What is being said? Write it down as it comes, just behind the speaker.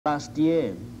last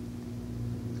year,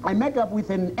 I met up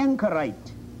with an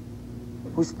anchorite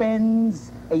who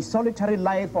spends a solitary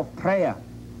life of prayer.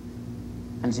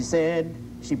 And she said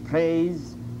she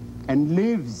prays and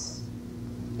lives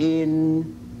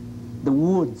in the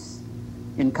woods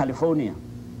in California,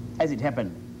 as it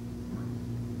happened.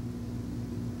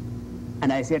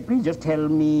 And I said, please just tell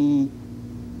me,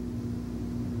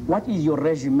 what is your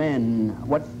regimen?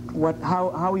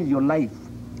 How is your life?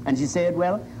 And she said,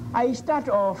 well, I start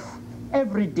off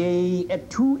every day at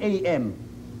 2 a.m.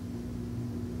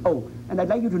 Oh, and I'd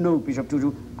like you to know, Bishop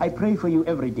Tutu, I pray for you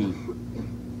every day.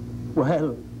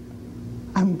 Well,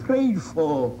 I'm prayed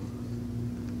for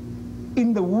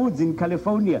in the woods in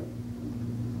California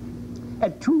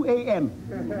at 2 a.m.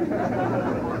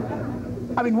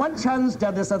 I mean, what chance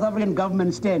does the South African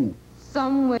government stand?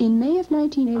 In May of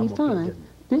 1985,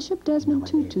 Bishop Desmond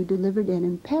Tutu delivered an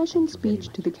impassioned speech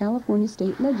to the California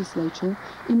State Legislature,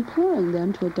 imploring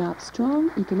them to adopt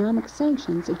strong economic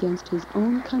sanctions against his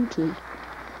own country.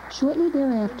 Shortly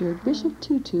thereafter, Bishop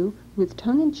Tutu, with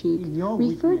tongue-in-cheek,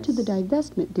 referred to the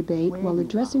divestment debate while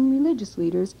addressing religious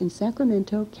leaders in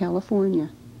Sacramento, California.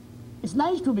 It's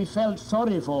nice to be felt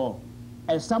sorry for,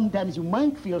 as sometimes you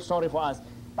might feel sorry for us,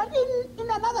 but in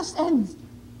another sense,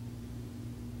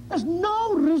 there's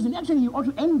no reason, actually you ought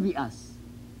to envy us.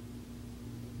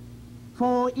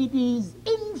 For it is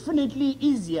infinitely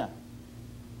easier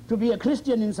to be a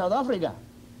Christian in South Africa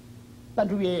than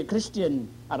to be a Christian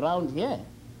around here.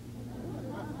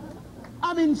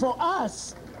 I mean, for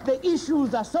us, the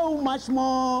issues are so much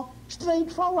more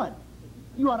straightforward.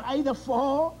 You are either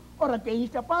for or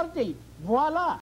against apartheid. Voila.